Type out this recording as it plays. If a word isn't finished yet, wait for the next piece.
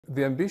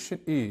the ambition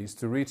is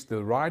to reach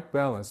the right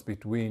balance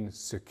between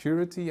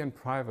security and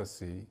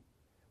privacy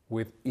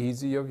with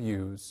ease of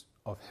use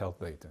of health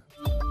data.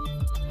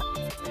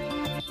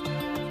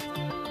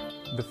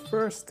 The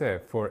first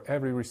step for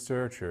every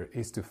researcher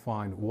is to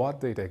find what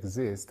data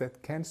exists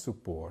that can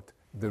support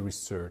the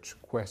research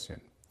question.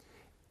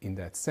 In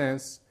that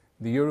sense,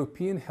 the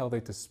European health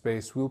data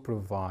space will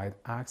provide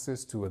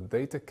access to a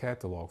data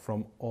catalog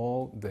from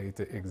all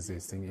data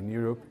existing in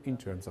Europe in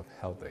terms of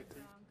health data.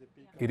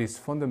 It is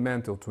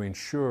fundamental to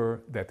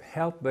ensure that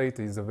health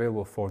data is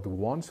available for the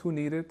ones who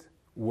need it,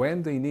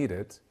 when they need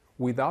it,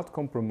 without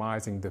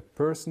compromising the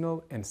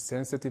personal and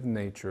sensitive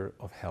nature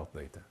of health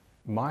data.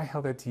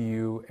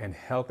 MyHealth@EU and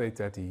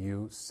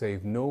HealthData@EU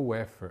save no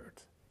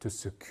effort to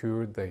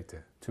secure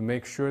data, to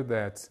make sure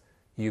that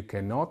you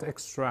cannot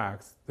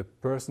extract the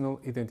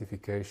personal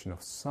identification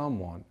of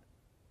someone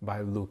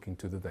by looking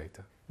to the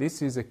data.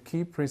 This is a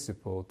key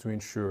principle to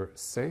ensure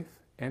safe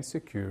and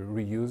secure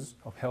reuse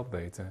of health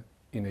data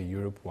in a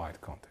Europe-wide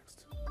context.